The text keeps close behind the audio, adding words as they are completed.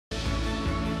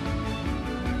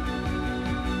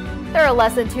There are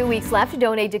less than 2 weeks left to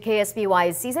donate to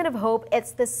KSBY's Season of Hope.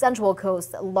 It's the Central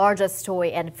Coast's largest toy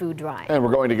and food drive. And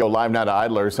we're going to go live now to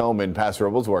Idler's home in Paso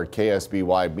Robles, where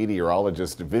KSBY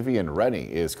meteorologist Vivian Rennie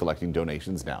is collecting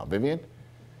donations now. Vivian?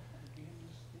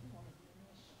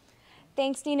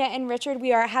 Thanks, Nina and Richard.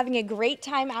 We are having a great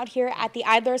time out here at the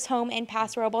Idler's home in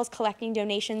Paso Robles, collecting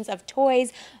donations of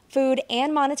toys, food,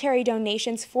 and monetary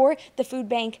donations for the food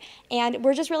bank. And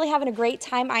we're just really having a great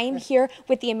time. I am here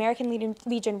with the American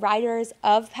Legion Riders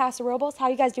of Paso Robles. How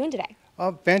are you guys doing today?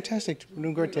 Fantastic. We're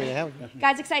doing great today.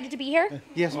 Guys excited to be here?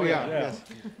 Yes, we are. Yes.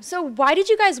 So why did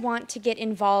you guys want to get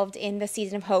involved in the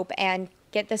Season of Hope and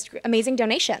get this amazing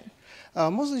donation?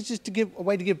 Mostly just to give a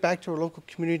way to give back to our local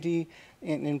community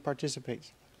and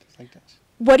participate, things like that.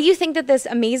 What do you think that this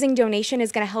amazing donation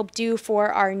is going to help do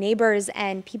for our neighbors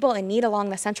and people in need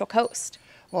along the Central Coast?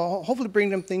 Well, hopefully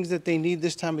bring them things that they need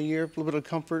this time of year, a little bit of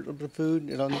comfort, a little bit of food,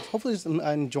 hopefully some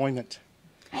enjoyment.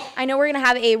 I know we're going to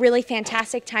have a really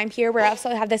fantastic time here. We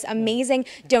also have this amazing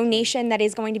donation that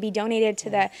is going to be donated to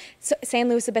the San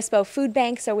Luis Obispo Food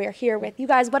Bank. So we're here with you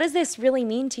guys. What does this really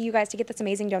mean to you guys to get this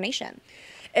amazing donation?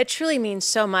 It truly means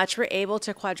so much. We're able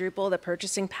to quadruple the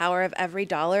purchasing power of every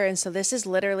dollar, and so this is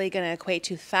literally going to equate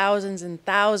to thousands and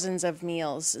thousands of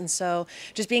meals. And so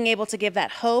just being able to give that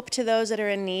hope to those that are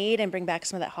in need and bring back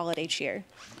some of that holiday cheer.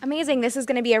 Amazing. This is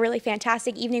going to be a really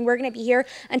fantastic evening. We're going to be here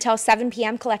until 7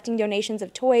 p.m. collecting donations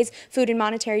of toys, food, and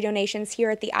monetary donations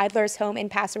here at the Idler's home in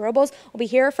Paso Robles. We'll be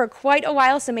here for quite a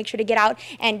while, so make sure to get out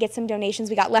and get some donations.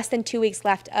 We got less than 2 weeks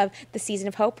left of the Season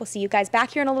of Hope. We'll see you guys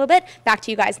back here in a little bit. Back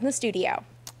to you guys in the studio.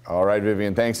 All right,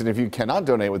 Vivian, thanks. And if you cannot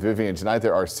donate with Vivian tonight,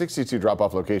 there are 62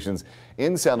 drop-off locations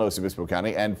in San Luis Obispo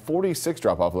County and 46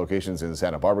 drop-off locations in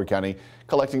Santa Barbara County,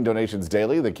 collecting donations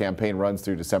daily. The campaign runs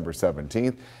through December 17th.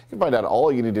 You can find out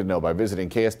all you need to know by visiting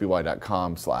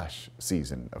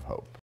ksby.com/seasonofhope.